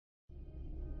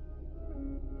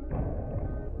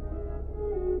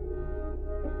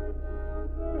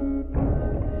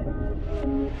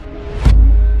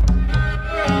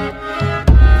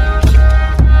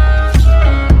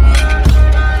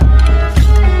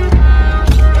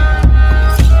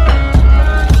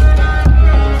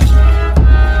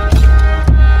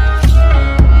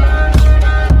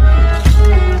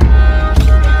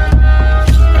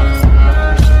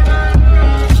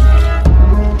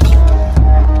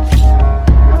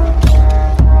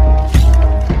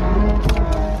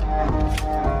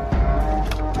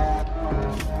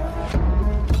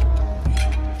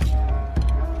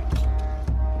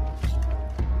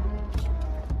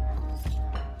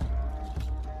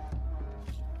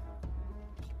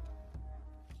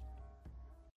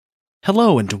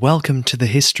Hello and welcome to the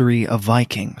History of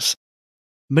Vikings.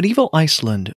 Medieval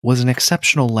Iceland was an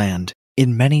exceptional land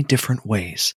in many different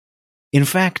ways. In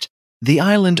fact, the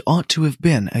island ought to have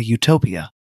been a utopia.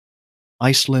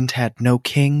 Iceland had no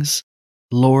kings,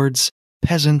 lords,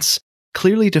 peasants,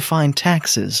 clearly defined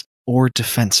taxes, or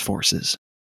defense forces.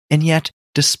 And yet,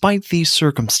 despite these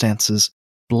circumstances,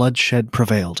 bloodshed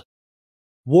prevailed.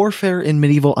 Warfare in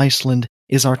medieval Iceland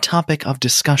is our topic of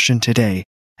discussion today,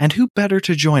 and who better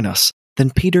to join us than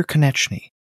Peter Konieczny,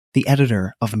 the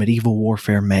editor of Medieval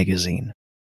Warfare magazine.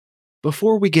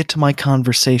 Before we get to my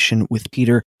conversation with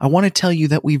Peter, I want to tell you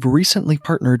that we've recently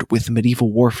partnered with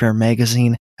Medieval Warfare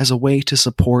magazine as a way to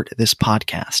support this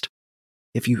podcast.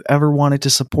 If you've ever wanted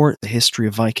to support the history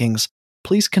of Vikings,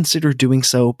 please consider doing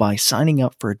so by signing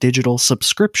up for a digital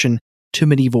subscription to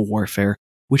Medieval Warfare,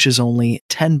 which is only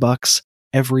 $10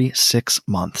 every 6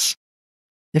 months.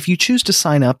 If you choose to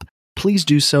sign up, please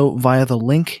do so via the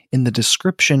link in the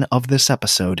description of this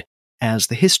episode, as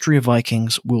the History of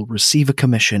Vikings will receive a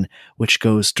commission which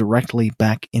goes directly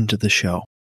back into the show.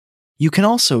 You can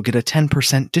also get a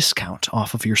 10% discount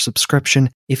off of your subscription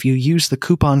if you use the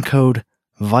coupon code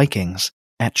VIKINGS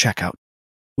at checkout.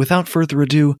 Without further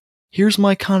ado, here's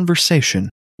my conversation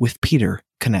with Peter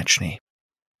Konieczny.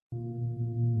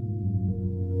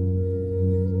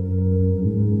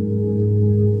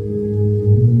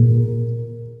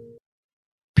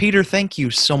 Peter, thank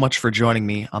you so much for joining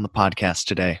me on the podcast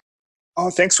today. Oh,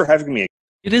 thanks for having me.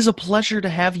 It is a pleasure to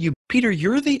have you. Peter,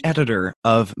 you're the editor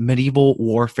of Medieval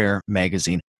Warfare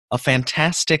magazine, a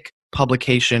fantastic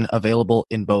publication available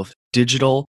in both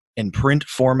digital and print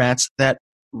formats that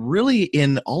really,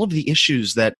 in all of the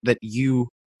issues that you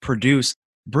produce,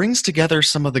 brings together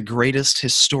some of the greatest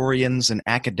historians and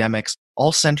academics,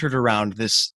 all centered around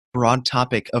this broad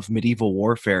topic of medieval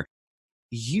warfare.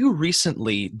 You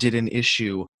recently did an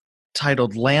issue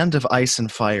titled Land of Ice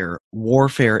and Fire,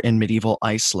 Warfare in Medieval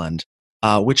Iceland,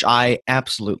 which I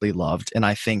absolutely loved, and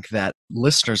I think that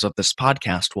listeners of this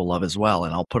podcast will love as well,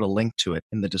 and I'll put a link to it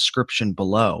in the description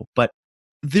below. But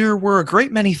there were a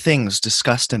great many things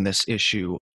discussed in this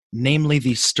issue, namely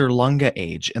the Sturlunga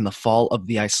Age and the fall of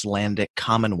the Icelandic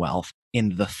Commonwealth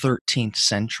in the 13th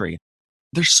century.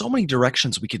 There's so many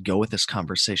directions we could go with this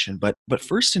conversation, but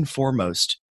first and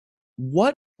foremost,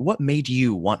 what made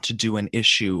you want to do an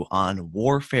issue on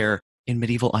warfare in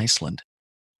medieval Iceland?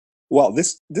 Well,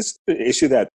 this issue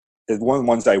that is one of the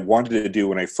ones I wanted to do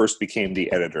when I first became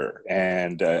the editor,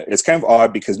 and it's kind of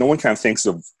odd because no one kind of thinks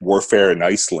of warfare in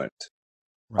Iceland.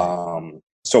 Right.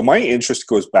 So my interest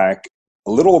goes back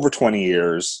a little over 20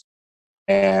 years,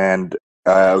 and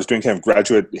I was doing kind of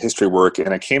graduate history work,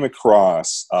 and I came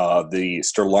across the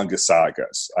Sturlunga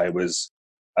sagas.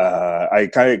 I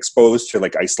kind of exposed to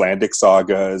like Icelandic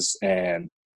sagas, and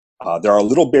there are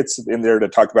little bits in there to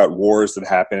talk about wars that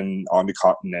happen on the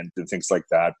continent and things like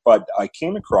that. But I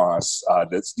came across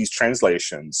these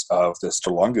translations of the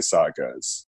Sturlunga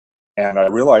sagas, and I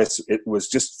realized it was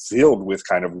just filled with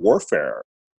kind of warfare,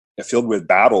 filled with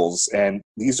battles. And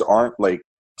these aren't like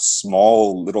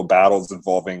small little battles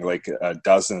involving like a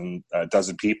dozen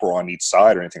people on each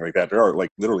side or anything like that. There are like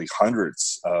literally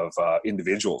hundreds of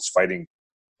individuals fighting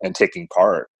and taking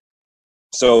part.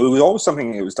 So it was always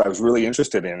something I was really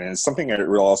interested in, and it's something I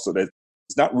realized that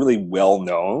it's not really well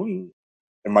known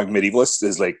among medievalists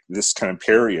is like this kind of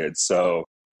period. So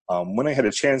when I had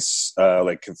a chance,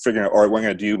 like figuring out, what I'm going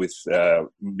to do with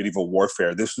medieval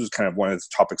warfare, this was kind of one of the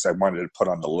topics I wanted to put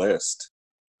on the list.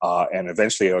 And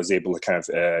eventually I was able to kind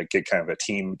of get kind of a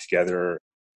team together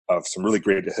of some really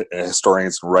great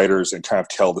historians and writers and kind of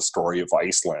tell the story of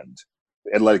Iceland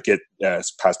and let it get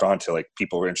passed on to like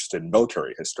people who are interested in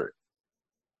military history.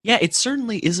 Yeah, it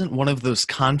certainly isn't one of those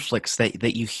conflicts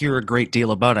that you hear a great deal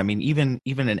about. I mean, even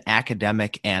in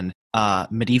academic and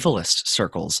medievalist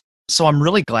circles. So I'm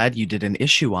really glad you did an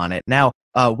issue on it. Now,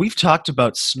 we've talked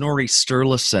about Snorri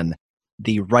Sturluson,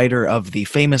 the writer of the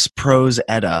famous Prose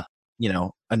Edda,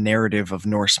 a narrative of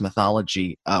Norse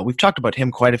mythology. We've talked about him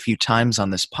quite a few times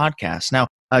on this podcast. Now,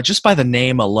 just by the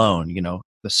name alone,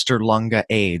 the Sturlunga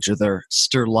Age or the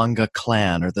Sturlunga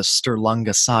clan or the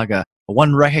Sturlunga saga,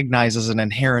 one recognizes an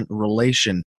inherent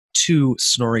relation to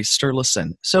Snorri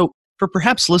Sturluson. So for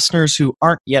perhaps listeners who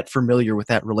aren't yet familiar with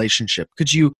that relationship,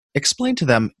 could you explain to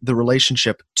them the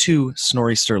relationship to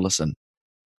Snorri Sturluson?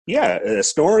 Yeah,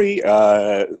 Snorri,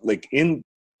 as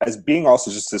being also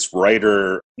just this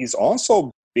writer, he's also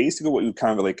basically what you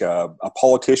kind of like a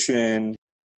politician,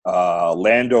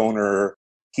 landowner.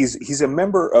 He's a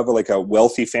member of a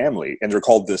wealthy family, and they're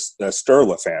called the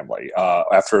Sturla family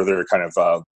after their kind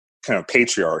of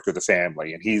patriarch of the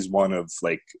family. And he's one of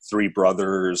like three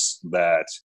brothers that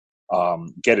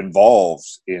get involved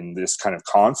in this kind of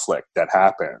conflict that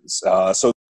happens.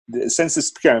 So since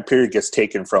this kind of period gets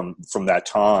taken from that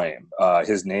time,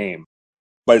 his name,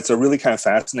 but it's a really kind of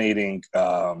fascinating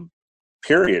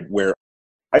period where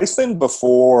Iceland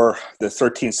before the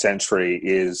 13th century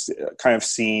is kind of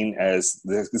seen as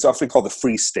it's often called the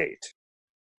Free State,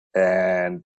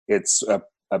 and it's a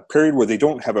period where they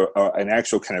don't have an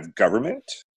actual kind of government.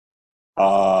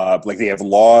 Like they have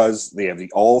laws, they have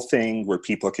the all thing where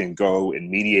people can go and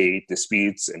mediate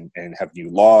disputes and have new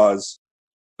laws,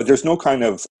 but there's no kind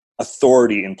of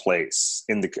authority in place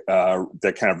in the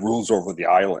that kind of rules over the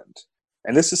island.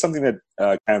 And this is something that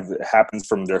kind of happens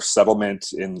from their settlement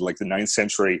in like the 9th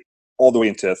century all the way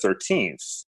into the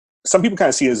 13th. Some people kind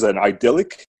of see it as an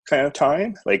idyllic kind of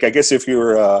time. Like, I guess if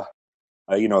you're,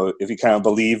 if you kind of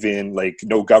believe in like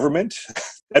no government,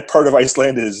 that part of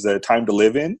Iceland is the time to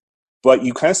live in. But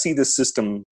you kind of see this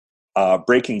system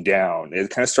breaking down. It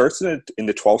kind of starts in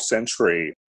the 12th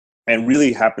century and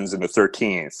really happens in the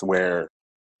 13th, where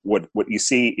what you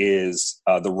see is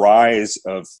the rise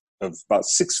of about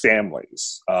 6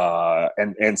 families,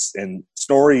 and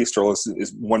Snorri Sturluson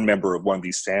is one member of one of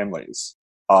these families,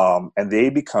 and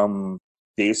they become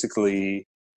basically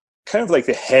kind of like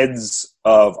the heads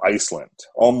of Iceland,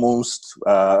 almost.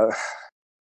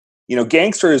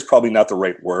 Gangster is probably not the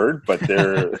right word, but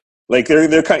they're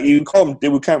they're kind of,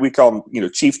 we call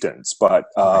them chieftains, but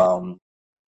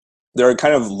they're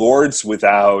kind of lords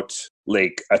without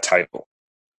like a title.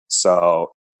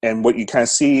 So. And what you kind of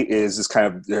see is this kind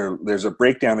of there's a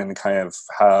breakdown in kind of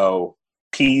how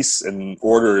peace and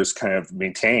order is kind of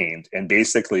maintained. And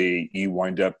basically you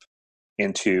wind up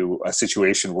into a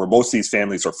situation where most of these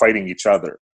families are fighting each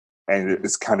other. And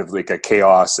it's kind of like a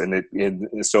chaos. And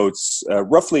so it's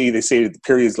roughly, they say the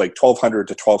period is like 1200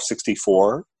 to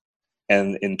 1264.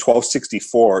 And in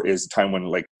 1264 is the time when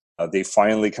like they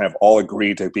finally kind of all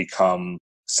agree to become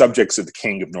subjects of the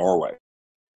King of Norway.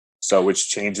 So, which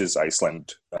changes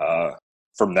Iceland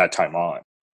from that time on.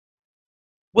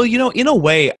 Well, in a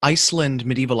way, Iceland,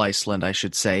 medieval Iceland, I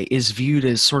should say, is viewed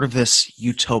as sort of this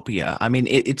utopia. I mean,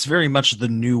 it's very much the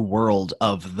new world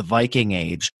of the Viking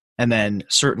Age, and then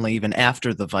certainly even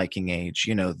after the Viking Age,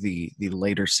 the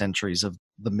later centuries of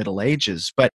the Middle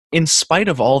Ages. But in spite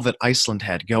of all that Iceland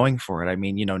had going for it, I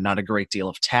mean, not a great deal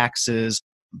of taxes,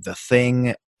 the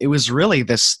thing, it was really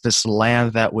this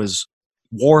land that was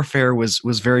warfare was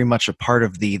very much a part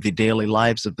of the daily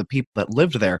lives of the people that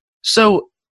lived there. So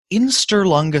in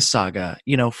Sturlunga Saga,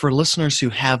 for listeners who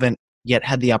haven't yet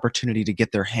had the opportunity to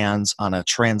get their hands on a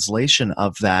translation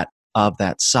of that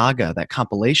saga, that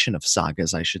compilation of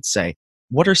sagas, I should say,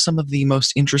 what are some of the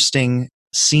most interesting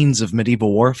scenes of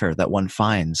medieval warfare that one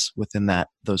finds within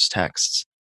those texts?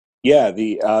 Yeah,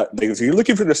 if you're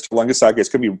looking for the Sturlunga Saga,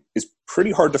 it's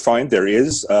pretty hard to find. There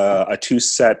is a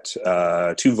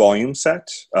 2-volume set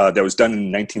that was done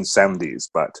in the 1970s,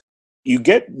 but you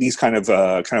get these kind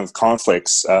of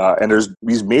conflicts, and there's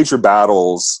these major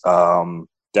battles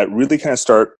that really kind of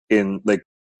start in like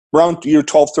around year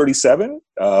 1237,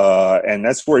 and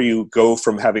that's where you go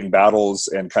from having battles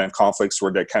and kind of conflicts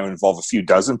where that kind of involve a few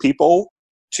dozen people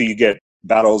to you get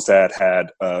battles that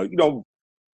had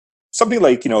something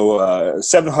like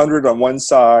 700 on one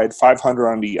side, 500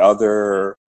 on the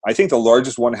other. I think the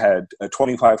largest one had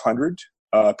 2,500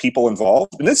 people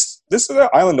involved, and this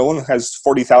island only has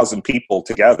 40,000 people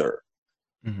together.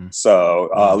 Mm-hmm. So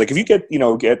like if you get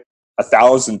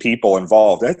 1,000 people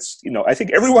involved, that's I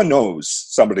think everyone knows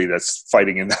somebody that's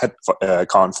fighting in that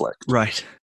conflict. Right.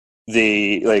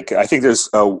 I think there's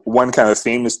one kind of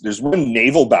famous. There's one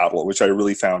naval battle which I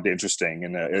really found interesting,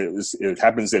 and it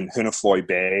happens in Hunafloy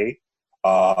Bay,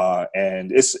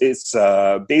 and it's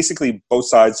basically both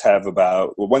sides have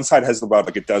one side has about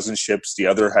like a dozen ships, the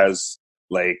other has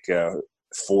like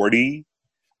 40,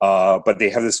 but they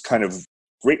have this kind of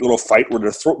great little fight where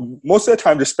they're most of the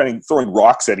time they're throwing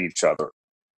rocks at each other,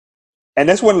 and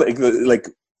that's when like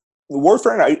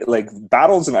warfare and like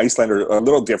battles in Iceland are a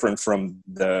little different from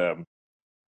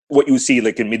what you would see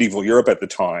like in medieval Europe at the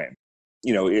time.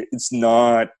 It's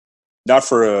not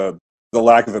for the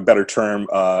lack of a better term,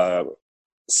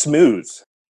 smooth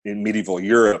in medieval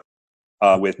Europe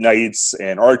with knights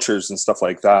and archers and stuff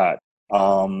like that.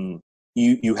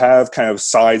 You have kind of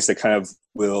sides that kind of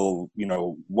will,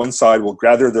 one side will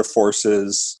gather their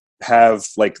forces, have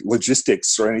like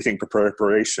logistics or anything for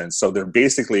preparation. So they're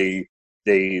basically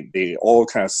they all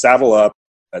kind of saddle up.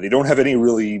 They don't have any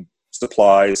really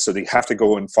supplies, so they have to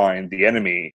go and find the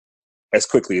enemy as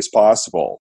quickly as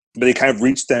possible. But they kind of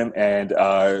reach them and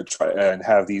try and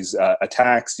have these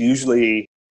attacks. Usually,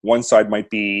 one side might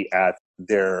be at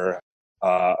their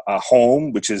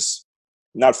home, which is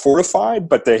not fortified,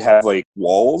 but they have like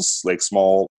walls, like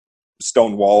small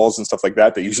stone walls and stuff like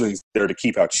that. They usually there to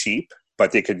keep out sheep,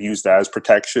 but they could use that as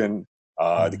protection.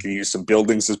 They could use some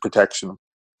buildings as protection.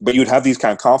 But you'd have these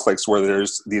kind of conflicts where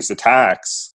there's these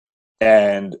attacks,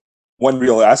 and one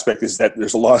real aspect is that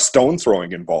there's a lot of stone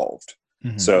throwing involved.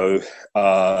 Mm-hmm. So,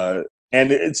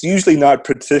 and it's usually not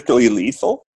particularly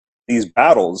lethal. These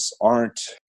battles aren't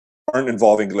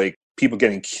involving like people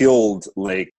getting killed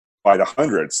like by the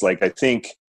hundreds. Like I think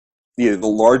the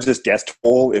largest death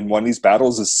toll in one of these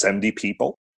battles is 70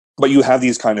 people. But you have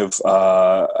these kind of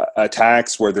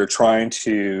attacks where they're trying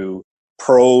to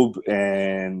probe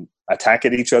and attack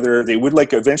at each other. They would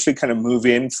like eventually kind of move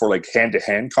in for like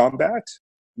hand-to-hand combat,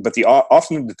 but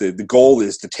often the goal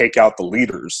is to take out the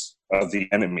leaders of the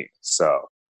enemy. So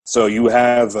you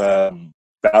have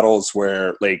battles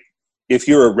where like if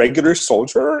you're a regular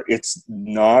soldier, it's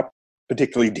not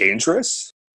particularly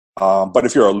dangerous. But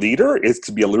if you're a leader, it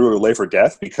could be a literal life or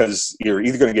death, because you're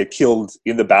either going to get killed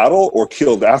in the battle or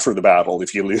killed after the battle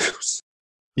if you lose.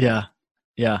 Yeah.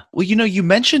 Yeah. Well, you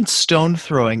mentioned stone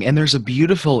throwing, and there's a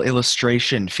beautiful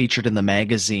illustration featured in the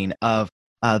magazine of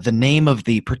the name of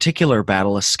the particular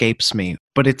battle escapes me,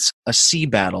 but it's a sea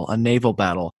battle, a naval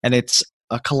battle, and it's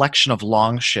a collection of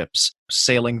longships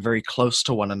sailing very close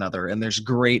to one another, and there's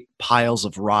great piles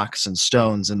of rocks and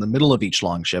stones in the middle of each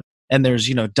longship, and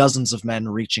there's, dozens of men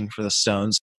reaching for the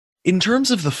stones. In terms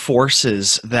of the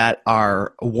forces that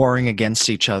are warring against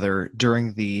each other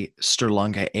during the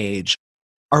Sturlunga Age,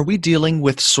 are we dealing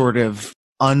with sort of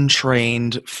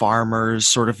untrained farmers,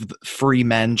 sort of free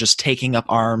men just taking up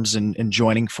arms and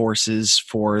joining forces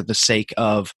for the sake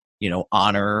of,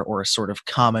 honor or a sort of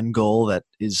common goal that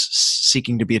is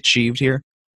seeking to be achieved here?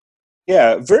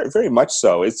 Yeah, very, very much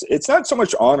so. It's not so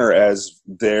much honor as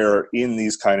they're in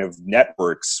these kind of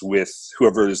networks with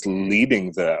whoever is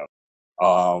leading them.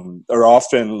 They're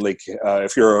often like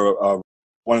if you're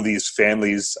one of these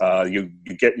families, you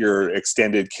get your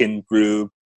extended kin group.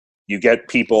 You get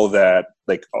people that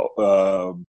like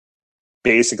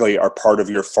basically are part of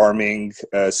your farming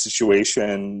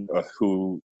situation,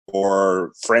 who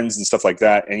or friends and stuff like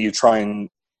that, and you try and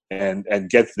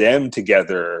get them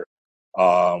together.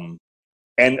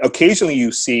 And occasionally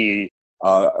you see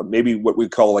maybe what we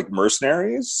call like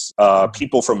mercenaries,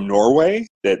 people from Norway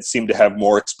that seem to have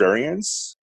more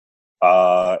experience,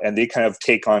 and they kind of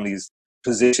take on these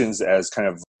positions as kind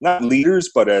of not leaders,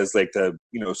 but as like the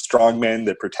strong men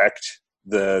that protect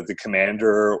the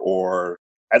commander, or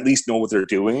at least know what they're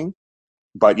doing.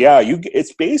 But yeah,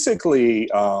 it's basically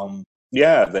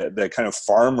the kind of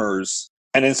farmers,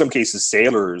 and in some cases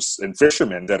sailors and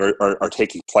fishermen that are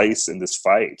taking place in this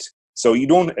fight. So you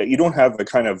don't have a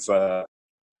kind of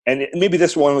and maybe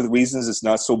that's one of the reasons it's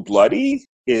not so bloody,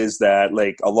 is that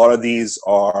like a lot of these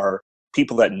are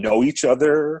people that know each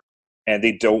other, and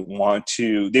they won't want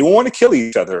to kill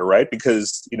each other, right?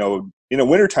 Because in the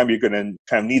wintertime you're going to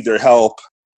kind of need their help,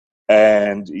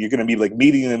 and you're going to be like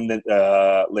meeting them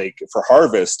like for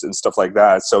harvest and stuff like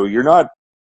that. So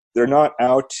they're not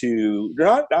out to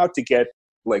get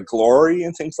like glory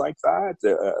and things like that.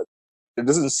 It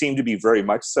doesn't seem to be very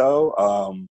much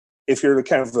so. If you're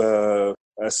kind of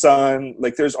a son,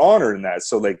 like there's honor in that.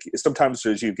 So like sometimes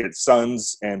you get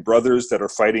sons and brothers that are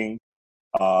fighting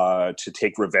to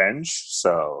take revenge.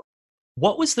 So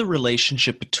what was the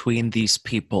relationship between these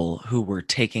people who were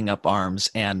taking up arms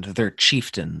and their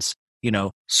chieftains?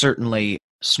 Certainly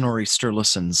Snorri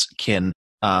Sturluson's kin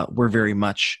were very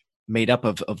much made up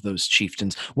of those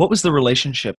chieftains. What was the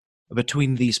relationship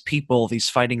between these people, these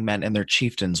fighting men, and their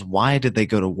chieftains? Why did they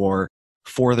go to war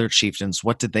for their chieftains?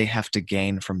 What did they have to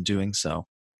gain from doing so?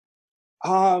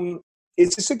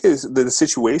 It's just like the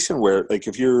situation where, like,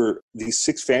 if you're these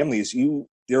six families,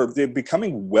 they're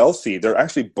becoming wealthy. They're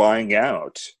actually buying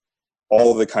out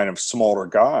all the kind of smaller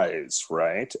guys,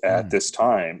 right, at this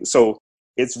time. So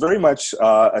it's very much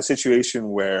a situation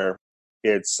where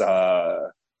it's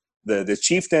the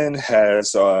chieftain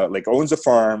has like owns a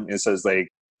farm and says like,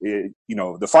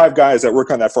 the five guys that work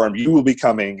on that farm, you will be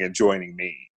coming and joining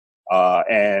me,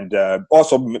 and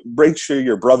also make sure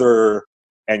your brother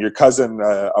and your cousin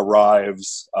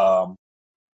arrives.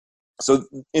 So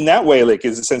in that way, like,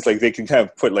 is a sense like they can kind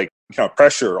of put like kind of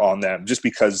pressure on them just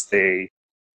because they,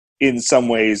 in some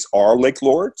ways, are like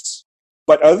lords.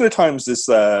 But other times, this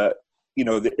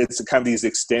it's kind of these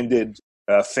extended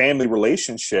family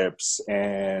relationships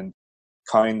and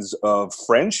kinds of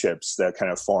friendships that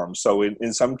kind of form. So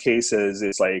in some cases,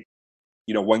 it's like,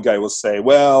 one guy will say,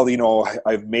 well,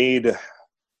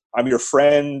 I'm your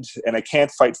friend and I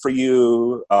can't fight for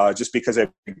you just because I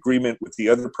have an agreement with the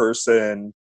other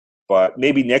person, but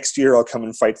maybe next year I'll come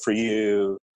and fight for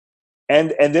you.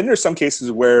 And then there's some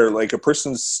cases where like a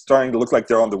person's starting to look like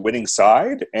they're on the winning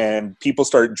side, and people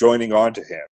start joining on to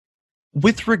him.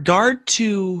 With regard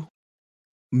to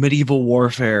medieval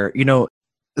warfare,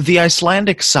 the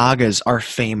Icelandic sagas are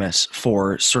famous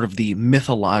for sort of the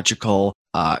mythological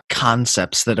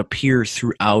concepts that appear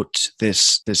throughout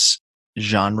this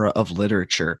genre of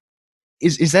literature.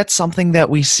 Is that something that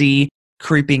we see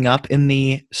creeping up in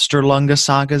the Sturlunga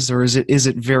sagas, or is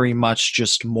it very much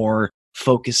just more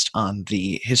focused on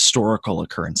the historical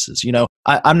occurrences?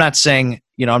 I'm not saying,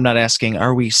 I'm not asking,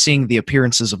 are we seeing the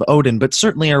appearances of Odin, but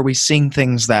certainly are we seeing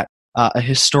things that a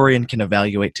historian can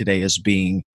evaluate today as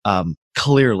being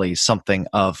clearly something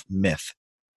of myth?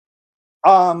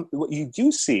 What you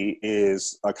do see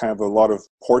is a kind of a lot of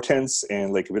portents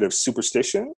and like a bit of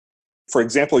superstition. For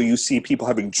example, you see people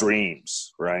having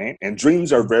dreams, right? And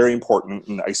dreams are very important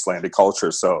in Icelandic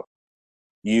culture. So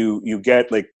you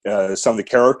get like some of the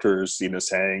characters,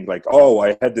 saying like, "Oh,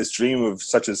 I had this dream of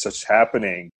such and such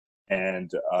happening,"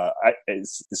 and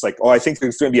it's like, "Oh, I think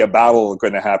there's going to be a battle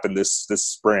going to happen this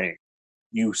spring."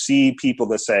 You see people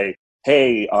that say,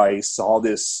 "Hey, I saw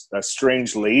this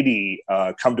strange lady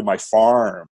come to my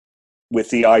farm," with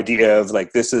the idea of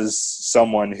like, this is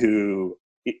someone who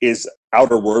is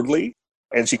outer worldly,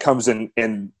 and she comes in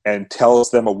and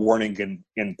tells them a warning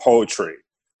in poetry,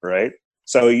 right?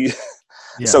 So you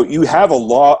Yeah. so you have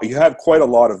quite a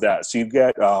lot of that. So you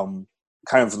get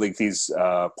kind of like these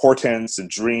portents and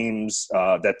dreams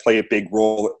that play a big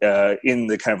role in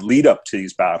the kind of lead up to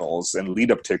these battles and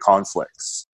lead up to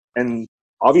conflicts. And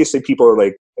obviously people are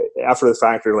like, after the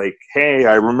fact, they're like, "Hey,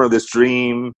 I remember this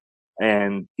dream,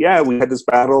 and yeah, we had this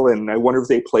battle, and I wonder if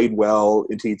they played well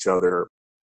into each other."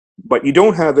 But you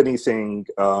don't have anything.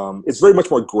 It's very much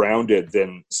more grounded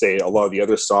than, say, a lot of the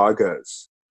other sagas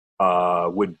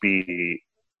would be,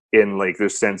 in like the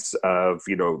sense of,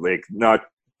 like not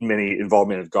many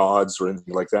involvement of gods or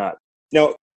anything like that.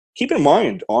 Now, keep in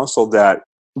mind also that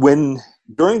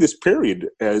during this period,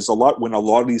 when a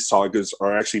lot of these sagas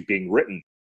are actually being written,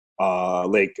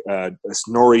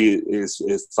 Snorri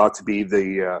is thought to be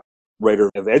the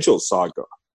writer of Egil's saga,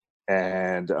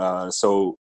 and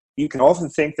so you can often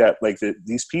think that like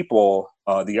these people,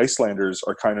 the Icelanders,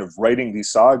 are kind of writing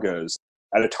these sagas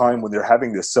at a time when they're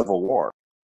having this civil war.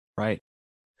 Right.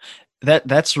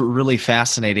 That's really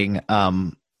fascinating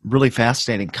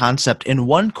concept. And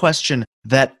one question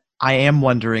that I am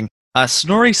wondering,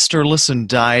 Snorri Sturluson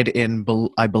died in,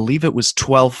 I believe it was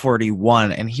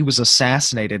 1241, and he was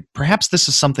assassinated. Perhaps this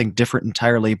is something different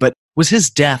entirely, but was his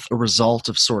death a result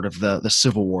of sort of the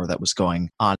civil war that was going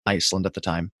on in Iceland at the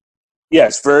time?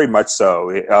 Yes, very much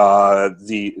so.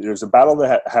 There's a battle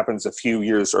that happens a few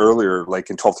years earlier, like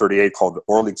in 1238, called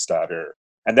Orlingstadir,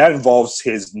 and that involves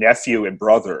his nephew and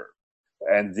brother,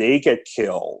 and they get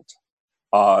killed.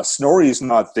 Snorri's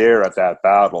not there at that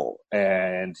battle,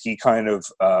 and he kind of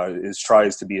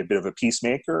tries to be a bit of a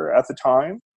peacemaker at the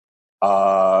time.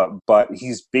 But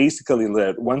he's basically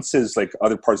once his like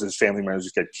other parts of his family members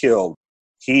get killed,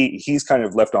 he's kind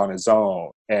of left on his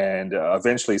own, and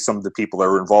eventually some of the people that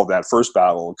were involved in that first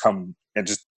battle come and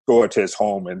just go into his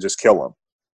home and just kill him.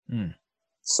 Mm.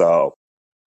 So,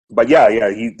 but yeah,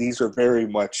 these are very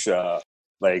much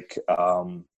like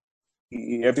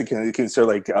you have to consider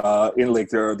like in like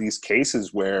there are these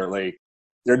cases where like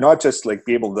they're not just like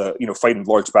be able to fight in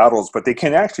large battles, but they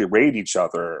can actually raid each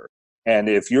other, and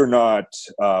if you're not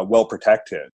well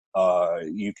protected,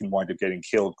 you can wind up getting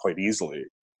killed quite easily.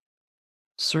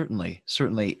 Certainly,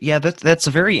 certainly. Yeah, that's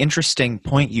a very interesting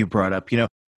point you brought up.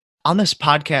 On this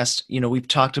podcast, we've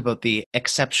talked about the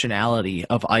exceptionality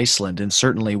of Iceland, and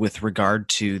certainly with regard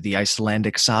to the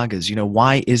Icelandic sagas.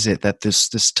 Why is it that this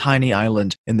tiny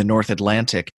island in the North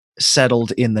Atlantic,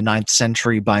 settled in the 9th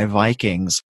century by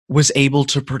Vikings, was able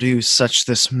to produce such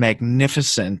this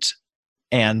magnificent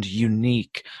and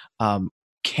unique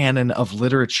canon of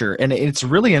literature? And it's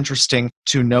really interesting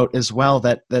to note as well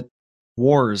that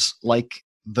wars like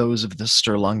those of the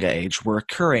Sturlunga age were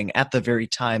occurring at the very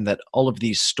time that all of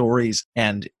these stories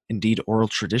and indeed oral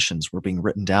traditions were being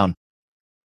written down.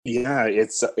 Yeah,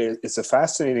 it's a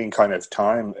fascinating kind of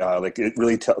time. Like it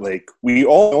really, like we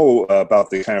all know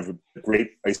about the kind of great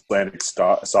Icelandic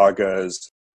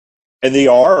sagas, and they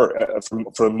are,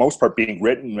 for the most part, being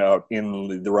written out in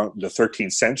the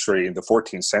 13th century and the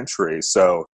 14th century.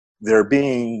 So they're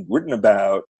being written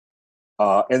about,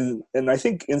 and I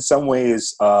think in some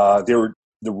ways they were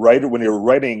the writer when they were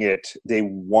writing it, they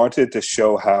wanted to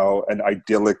show how an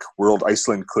idyllic world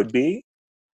Iceland could be.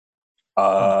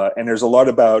 And there's a lot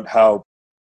about how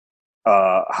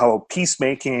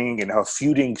peacemaking and how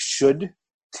feuding should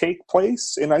take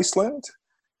place in Iceland.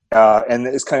 and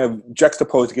it's kind of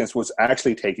juxtaposed against what's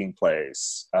actually taking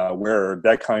place, where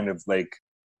that kind of like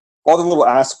all the little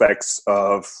aspects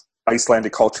of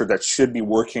Icelandic culture that should be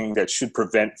working, that should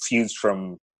prevent feuds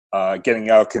from getting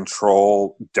out of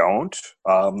control, don't.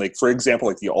 Like, for example,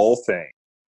 like the All thing.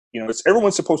 It's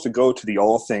everyone's supposed to go to the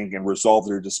All thing and resolve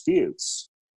their disputes.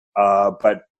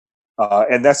 But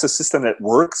and that's a system that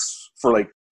works for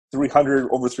like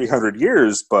over 300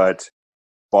 years, but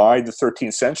by the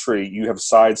 13th century, you have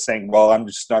sides saying, well, I'm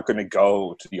just not going to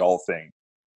go to the All thing.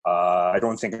 I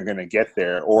don't think I'm going to get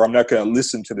there, or I'm not going to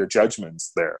listen to their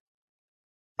judgments there.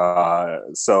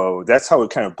 So that's how it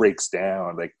kind of breaks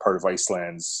down, like part of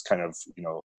Iceland's kind of,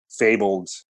 fabled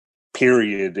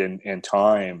period in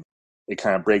time. It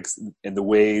kind of breaks in the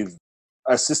way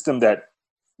a system that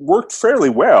worked fairly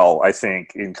well, I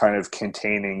think, in kind of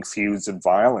containing feuds and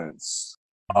violence,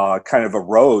 kind of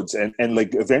erodes. And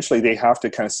like eventually they have to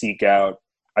kind of seek out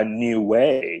a new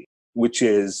way, which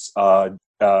is find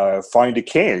a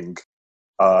king.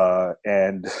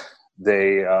 And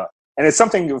they... and it's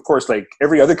something, of course, like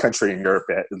every other country in Europe,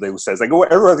 they says, like, oh,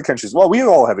 every other country, well, we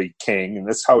all have a king, and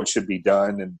that's how it should be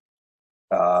done, and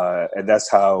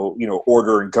that's how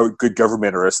order and good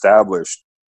government are established.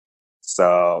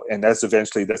 So, and that's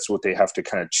what they have to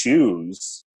kind of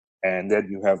choose, and then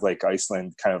you have like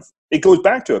Iceland, kind of, it goes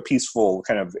back to a peaceful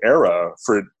kind of era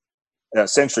for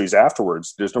centuries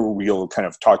afterwards. There's no real kind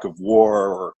of talk of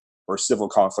war or civil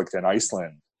conflict in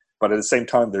Iceland, but at the same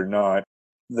time, they're not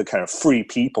the kind of free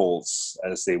peoples,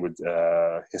 as they would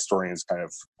historians kind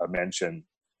of mention,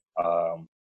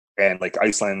 and like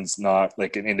Iceland's not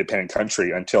like an independent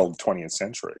country until the 20th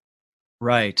century.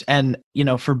 Right, and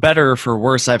for better or for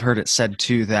worse, I've heard it said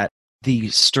too that the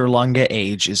Sturlunga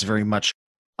age is very much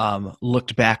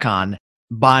looked back on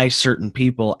by certain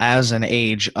people as an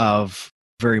age of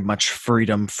very much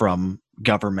freedom from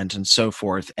government and so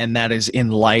forth, and that is in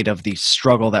light of the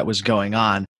struggle that was going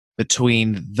on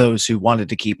between those who wanted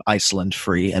to keep Iceland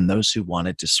free and those who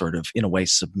wanted to sort of, in a way,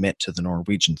 submit to the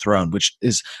Norwegian throne, which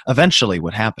is eventually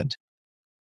what happened.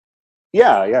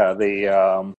 Yeah.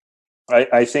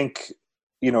 I think,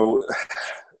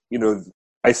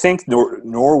 I think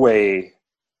Norway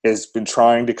has been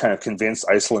trying to kind of convince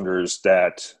Icelanders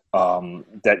that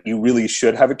that you really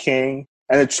should have a king,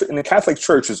 and the Catholic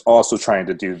Church is also trying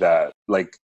to do that.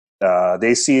 Like,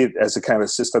 they see it as a kind of a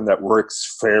system that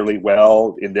works fairly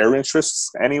well in their interests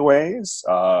anyways,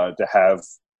 to have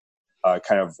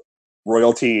kind of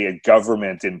royalty and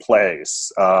government in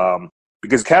place.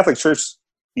 Because Catholic Church,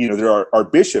 there are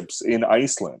bishops in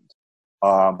Iceland,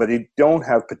 but they don't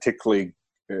have particularly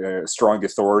strong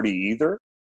authority either.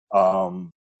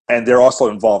 And they're also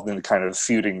involved in the kind of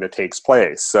feuding that takes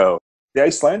place. So the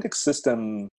Icelandic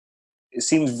system, it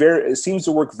seems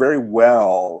to work very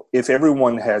well if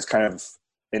everyone has kind of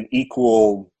an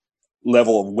equal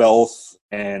level of wealth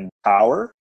and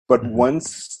power. But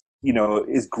once,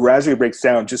 it gradually breaks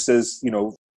down, just as,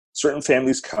 certain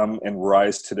families come and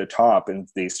rise to the top and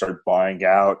they start buying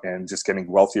out and just getting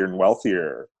wealthier and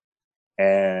wealthier.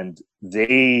 And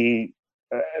they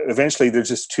eventually they're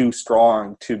just too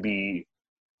strong to be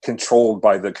controlled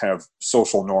by the kind of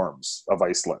social norms of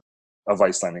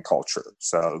Icelandic culture.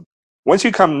 So once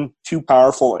you become too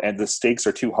powerful and the stakes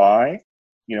are too high,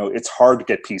 it's hard to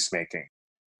get peacemaking.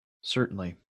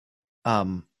 Certainly.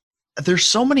 There's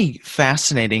so many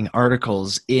fascinating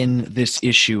articles in this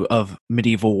issue of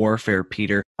Medieval Warfare,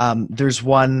 Peter. There's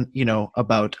one,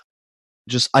 about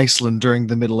just Iceland during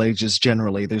the Middle Ages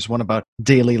generally. There's one about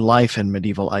daily life in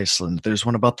medieval Iceland. There's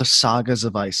one about the sagas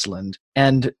of Iceland.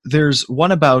 And there's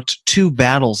one about two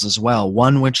battles as well.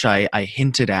 One which I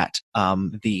hinted at,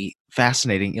 the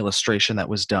fascinating illustration that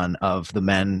was done of the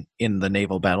men in the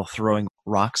naval battle throwing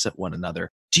rocks at one another.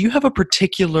 Do you have a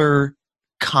particular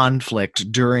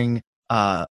conflict during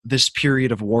this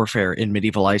period of warfare in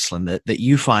medieval Iceland that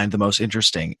you find the most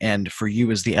interesting, and for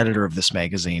you as the editor of this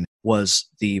magazine was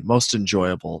the most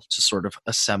enjoyable to sort of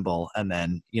assemble and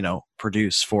then,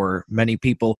 produce for many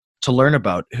people to learn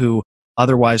about who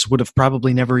otherwise would have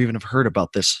probably never even have heard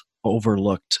about this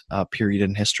overlooked period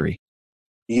in history?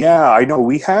 Yeah, I know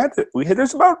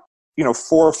there's about, 4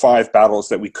 or 5 battles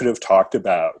that we could have talked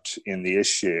about in the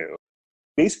issue.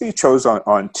 Basically chose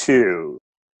on 2.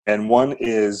 And one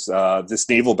is this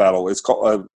naval battle. It's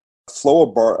called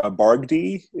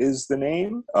Bargdi is the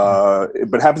name, but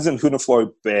it happens in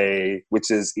Hunaflói Bay,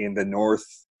 which is in the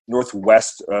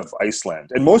northwest of Iceland.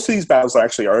 And most of these battles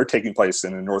actually are taking place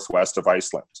in the northwest of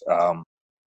Iceland.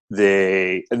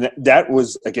 That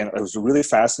was, again, it was really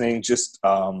fascinating. Just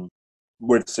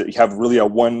where you have really a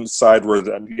one side where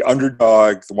the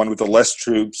underdog, the one with the less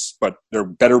troops, but they're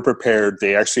better prepared,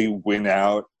 they actually win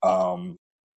out.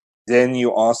 Then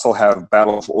you also have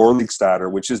Battle of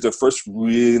Orlickstader, which is the first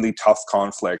really tough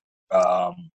conflict.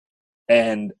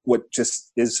 And what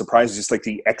just is surprising, just like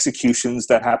the executions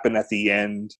that happen at the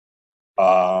end.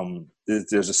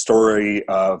 There's a story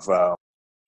of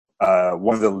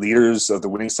one of the leaders of the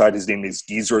winning side. His name is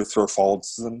Geezer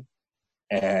Thorfaldsen,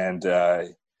 and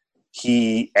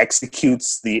he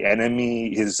executes the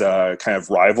enemy, his kind of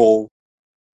rival,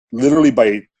 literally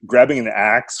by grabbing an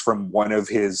axe from one of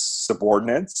his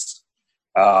subordinates,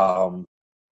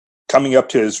 coming up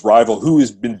to his rival who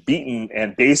has been beaten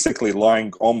and basically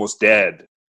lying almost dead.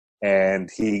 And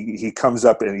he comes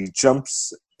up and he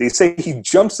jumps. They say he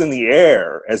jumps in the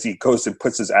air as he goes and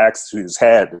puts his axe to his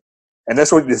head. And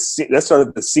that's sort of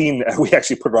the scene that we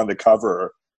actually put on the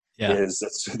cover. Yeah. Is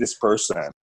this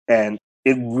person. And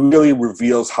it really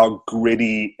reveals how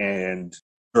gritty and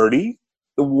dirty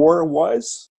the war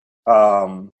was,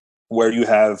 where you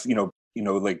have,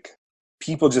 like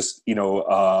people just,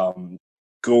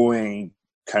 going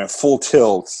kind of full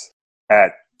tilt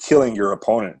at killing your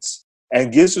opponents.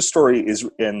 And Gizer's story is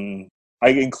I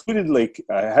included,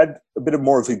 I had a bit of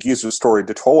more of a Gizer story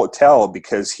to tell,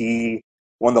 because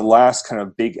one of the last kind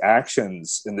of big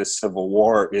actions in this civil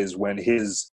war is when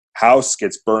his house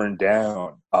gets burned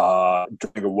down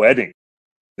during a wedding.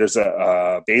 There's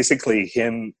basically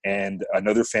him and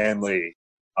another family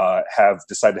have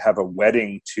decided to have a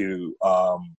wedding to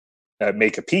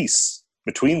make a peace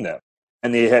between them.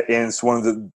 And and it's one of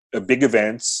the big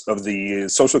events of the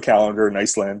social calendar in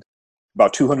Iceland.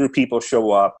 About 200 people show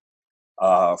up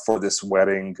for this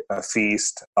wedding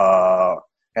feast.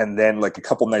 And then, like a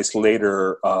couple nights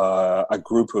later, a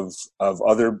group of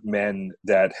other men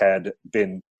that had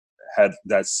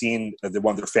seen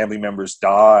one of their family members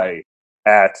die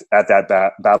at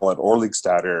that battle at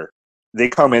Orlickstader, they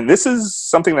come in. This is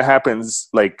something that happens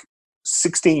like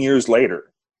 16 years later.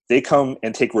 They come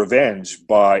and take revenge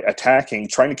by trying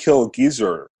to kill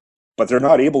Gizer, but they're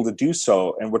not able to do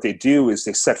so. And what they do is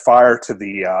they set fire to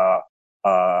the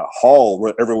hall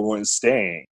where everyone is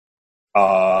staying,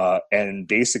 and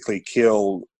basically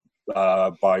kill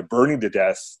by burning to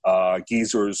death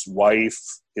Gizer's wife,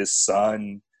 his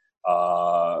son,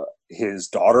 his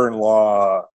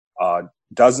daughter-in-law,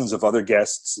 dozens of other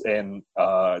guests, and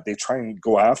they try and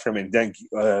go after him. And then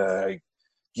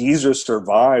Gizer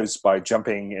survives by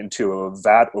jumping into a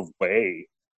vat of whey,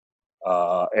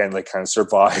 and kind of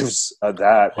survives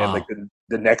that. Wow. And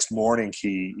the next morning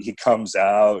he comes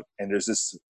out, and there's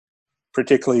this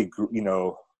particularly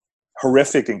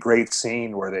horrific and great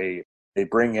scene where they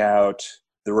bring out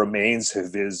the remains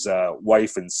of his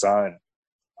wife and son,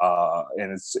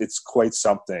 and it's quite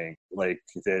something,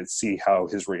 to see how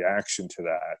his reaction to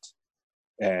that.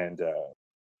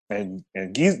 And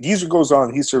Gizer goes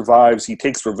on, he survives, he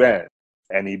takes revenge,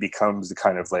 and he becomes the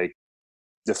kind of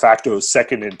de facto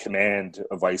second in command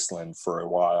of Iceland for a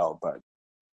while. But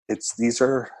it's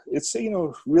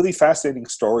really fascinating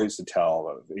stories to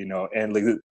tell,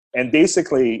 and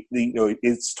basically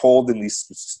it's told in these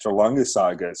Sturlunga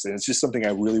sagas, and it's just something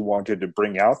I really wanted to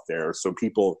bring out there, so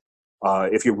people,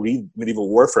 if you read medieval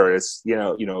warfare, it's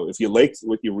if you liked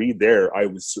what you read there, I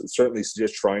would certainly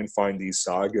suggest try and find these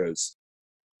sagas,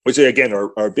 which again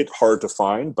are a bit hard to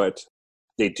find, but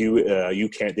they do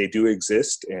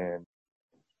exist, and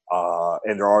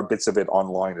there are bits of it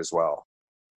online as well.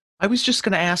 I was just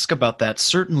going to ask about that.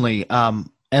 Certainly,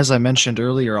 as I mentioned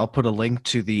earlier, I'll put a link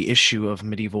to the issue of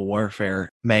Medieval Warfare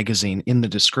magazine in the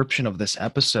description of this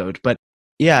episode. But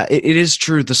yeah, it is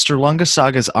true. The Sturlunga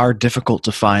sagas are difficult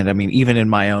to find. I mean, even in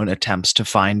my own attempts to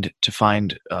find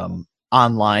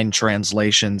online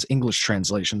translations, English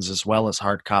translations, as well as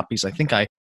hard copies, I think I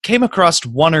came across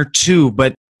one or two.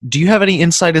 But do you have any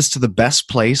insight as to the best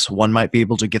place one might be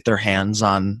able to get their hands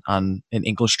on an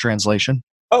English translation?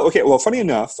 Oh, okay. Well, funny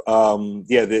enough,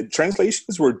 the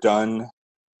translations were done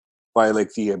by I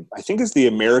think it's the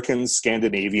American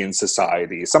Scandinavian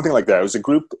Society, something like that. It was a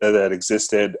group that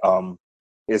existed.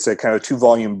 It's a kind of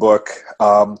 2-volume book.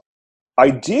 I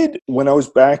did, when I was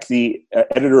back the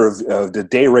editor of the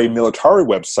De Re Militari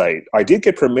website, I did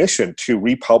get permission to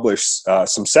republish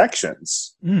some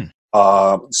sections.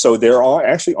 So they're all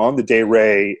actually on the De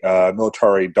Re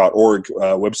Militari.org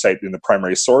website in the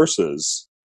primary sources.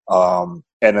 And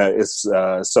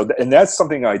that's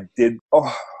something I did.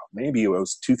 Maybe it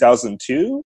was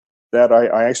 2002 that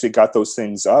I actually got those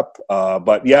things up.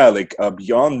 But yeah,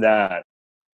 beyond that,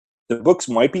 the books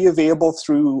might be available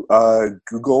through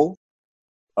Google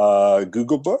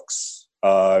Books.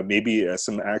 Maybe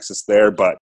some access there,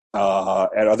 but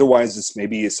And otherwise, it's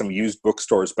maybe some used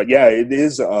bookstores. But yeah, it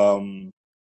is.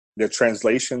 The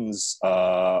translations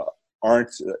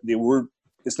aren't. They were.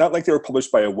 It's not like they were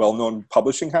published by a well-known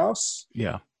publishing house.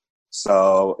 Yeah.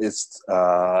 So it's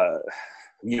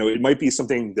it might be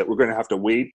something that we're going to have to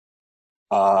wait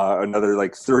another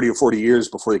like 30 or 40 years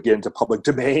before they get into public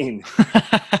domain.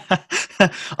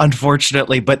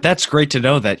 Unfortunately, but that's great to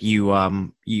know that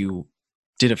you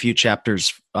did a few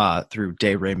chapters through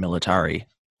De Re Militari.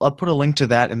 I'll put a link to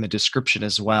that in the description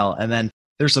as well. And then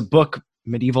there's a book,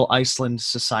 Medieval Iceland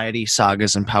Society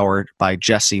Sagas and Power by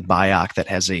Jesse Byock, that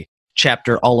has a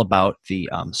chapter all about the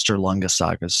Sturlunga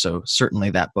sagas. So certainly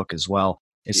that book as well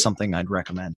is something I'd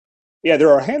recommend. Yeah, there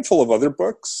are a handful of other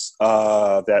books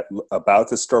that about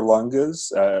the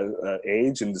Sturlunga's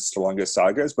age and the Sturlunga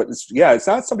sagas, but it's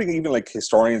not something even like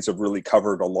historians have really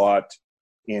covered a lot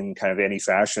in kind of any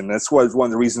fashion. That's one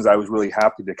of the reasons I was really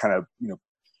happy to kind of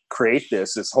create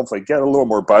this, is hopefully get a little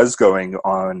more buzz going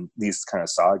on these kind of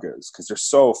sagas, because they're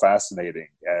so fascinating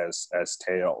as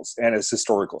tales and as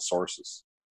historical sources.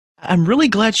 I'm really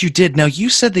glad you did. Now, you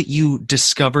said that you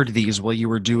discovered these while you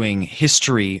were doing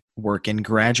history work in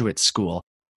graduate school.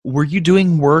 Were you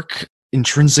doing work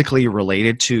intrinsically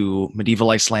related to medieval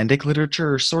Icelandic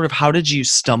literature, or sort of how did you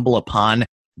stumble upon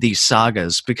these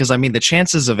sagas? Because, I mean, the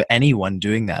chances of anyone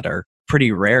doing that are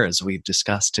pretty rare, as we've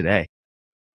discussed today.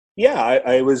 Yeah,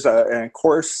 I was in a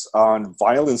course on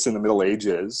violence in the Middle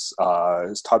Ages. It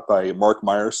was taught by Mark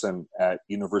Meyerson at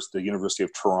the University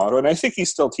of Toronto, and I think he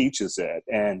still teaches it.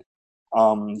 And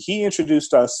he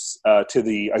introduced us to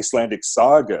the Icelandic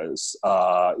sagas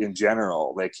in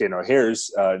general. Like, here's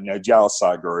Njal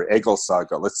Saga or Egil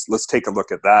Saga. Let's take a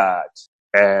look at that.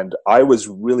 And I was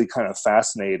really kind of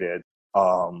fascinated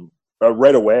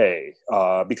right away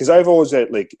because I've always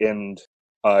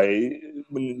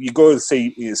when you go to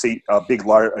say a big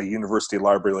a university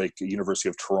library like the University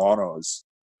of Toronto's,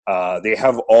 they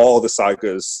have all the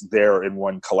sagas there in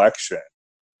one collection,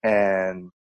 and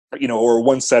or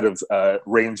one set of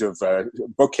range of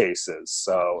bookcases.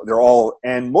 So they're all,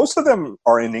 and most of them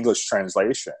are in English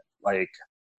translation. Like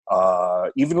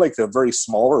even like the very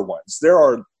smaller ones, there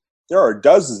are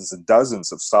dozens and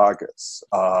dozens of sagas.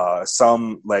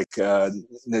 Some like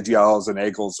Njals and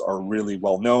Egils are really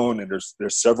well known, and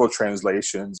there's several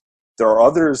translations. There are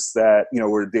others that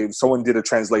where someone did a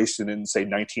translation in say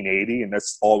 1980, and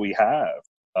that's all we have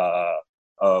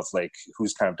of like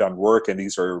who's kind of done work. And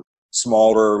these are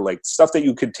smaller, like stuff that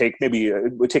you could take, maybe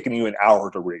it would take you an hour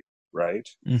to read, right?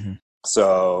 Mm-hmm.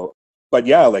 So, but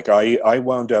yeah, like I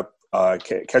wound up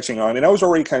catching on, and I was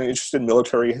already kind of interested in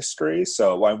military history,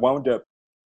 so I wound up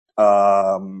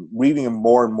reading them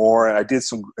more and more. And I did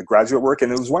some graduate work,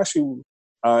 and it was actually,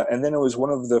 and then it was one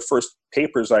of the first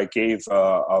papers I gave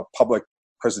a public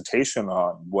presentation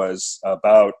on was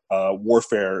about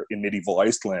warfare in medieval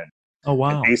Iceland. Oh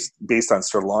wow! Based on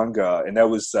Sturlunga, and that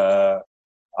was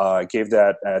I gave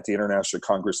that at the International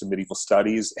Congress of Medieval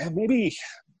Studies, and maybe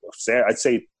I'd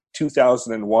say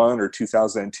 2001 or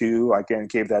 2002, I again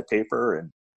gave that paper.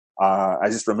 And I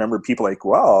just remember people like,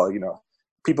 well,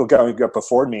 people going up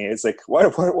before me. It's like, what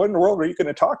in the world are you going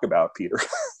to talk about, Peter?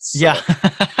 So. Yeah.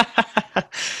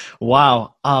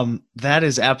 Wow. That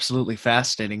is absolutely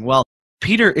fascinating. Well,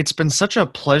 Peter, it's been such a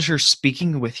pleasure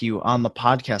speaking with you on the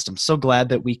podcast. I'm so glad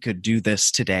that we could do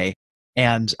this today.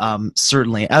 And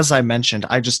certainly, as I mentioned,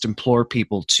 I just implore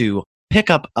people to pick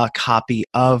up a copy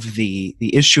of the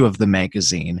issue of the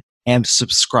magazine and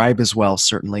subscribe as well,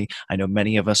 certainly. I know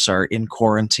many of us are in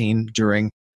quarantine during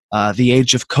the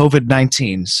age of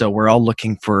COVID-19, so we're all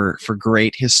looking for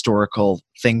great historical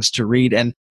things to read,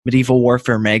 and Medieval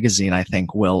Warfare magazine, I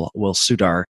think, will suit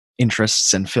our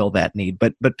interests and fill that need.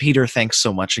 But Peter, thanks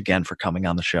so much again for coming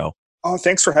on the show. Oh,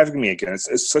 thanks for having me again.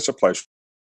 It's such a pleasure.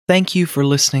 Thank you for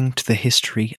listening to the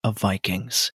History of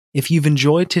Vikings. If you've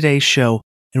enjoyed today's show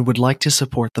and would like to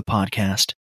support the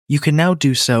podcast, you can now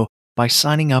do so by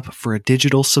signing up for a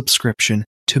digital subscription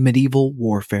to Medieval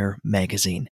Warfare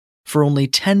magazine. For only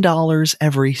 $10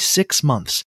 every 6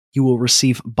 months, you will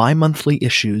receive bi-monthly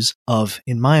issues of,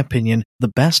 in my opinion, the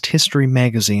best history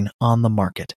magazine on the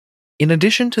market. In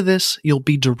addition to this, you'll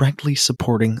be directly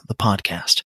supporting the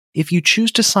podcast. If you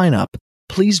choose to sign up,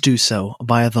 please do so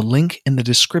via the link in the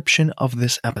description of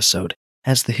this episode,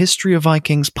 as the History of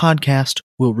Vikings podcast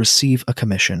will receive a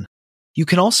commission. You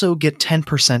can also get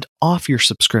 10% off your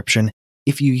subscription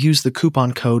if you use the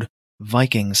coupon code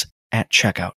VIKINGS at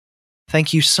checkout.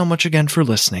 Thank you so much again for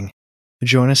listening.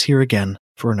 Join us here again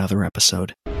for another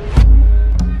episode.